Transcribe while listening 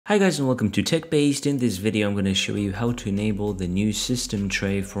Hi guys and welcome to TechBased. In this video I'm going to show you how to enable the new system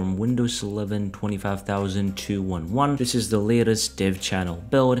tray from Windows 11 25211. This is the latest dev channel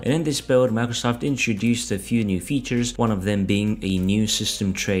build, and in this build Microsoft introduced a few new features, one of them being a new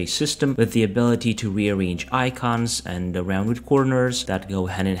system tray system with the ability to rearrange icons and rounded corners that go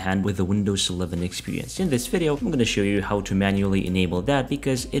hand in hand with the Windows 11 experience. In this video I'm going to show you how to manually enable that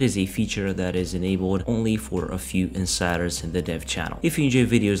because it is a feature that is enabled only for a few insiders in the dev channel. If you enjoy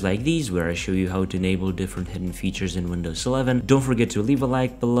videos like these where I show you how to enable different hidden features in Windows 11, don't forget to leave a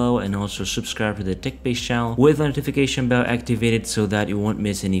like below and also subscribe to the TechBased channel with the notification bell activated so that you won't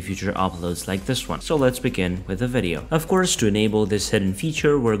miss any future uploads like this one. So let's begin with the video. Of course, to enable this hidden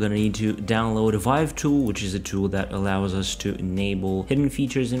feature, we're going to need to download Vive tool, which is a tool that allows us to enable hidden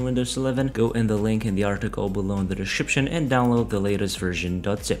features in Windows 11. Go in the link in the article below in the description and download the latest version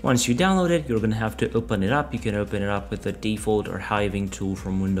 .zip. Once you download it, you're going to have to open it up. You can open it up with the default or hiving tool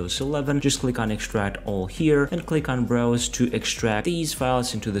from Windows 11. Just click on extract all here and click on browse to extract these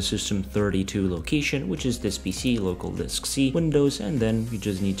files into the system 32 location, which is this PC, local disk C, Windows, and then you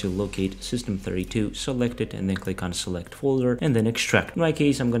just need to locate system 32, select it, and then click on select folder and then extract. In my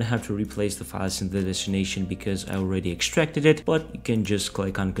case, I'm going to have to replace the files in the destination because I already extracted it, but you can just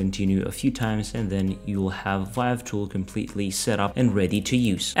click on continue a few times and then you will have Vive tool completely set up and ready to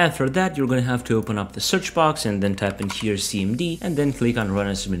use. After that, you're going to have to open up the search box and then type in here CMD and then click on run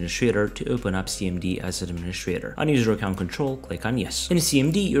as administrator to open up CMD as an administrator. On user account control, click on yes. In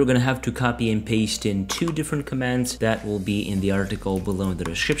CMD, you're going to have to copy and paste in two different commands that will be in the article below in the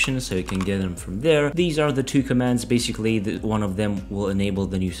description so you can get them from there. These are the two commands. Basically, one of them will enable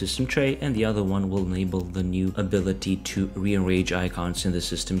the new system tray and the other one will enable the new ability to rearrange icons in the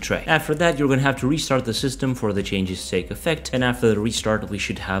system tray. After that, you're going to have to restart the system for the changes to take effect, and after the restart, we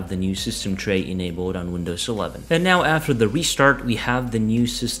should have the new system tray enabled on Windows 11. And now after the restart, we have the new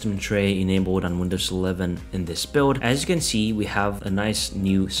system tray enabled on Windows 11 in this build. As you can see, we have a nice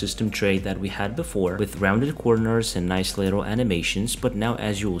new system tray that we had before with rounded corners and nice little animations, but now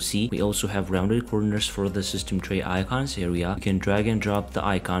as you will see, we also have rounded corners for the system tray icons area. We can drag and drop the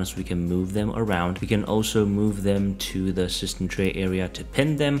icons, we can move them around, we can also move them to the system tray area to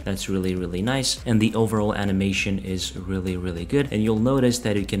pin them. That's really nice, and the overall animation is really good. And you'll notice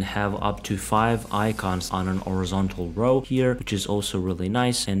that you can have up to 5 icons on an horizontal row here, which is also really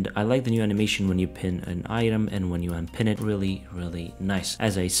nice. And I like the new animation when you pin an item and when you unpin it. Really nice.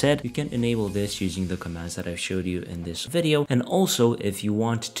 As I said, you can enable this using the commands that I've showed you in this video. And also, if you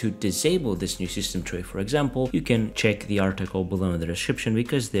want to disable this new system tray, for example, you can check the article below in the description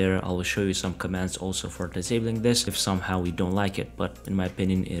because there I will show you some commands also for disabling this if somehow we don't like it. But in my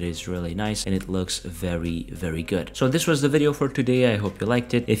opinion, it is really nice and it looks very good. So this was the video for today. I hope you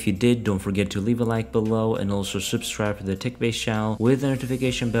liked it. If you did, don't forget to leave a like below and also subscribe to the TechBased channel with the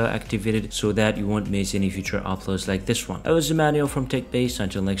notification bell activated so that you won't miss any future uploads like this one. I was Emmanuel from TechBased.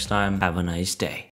 Until next time, have a nice day.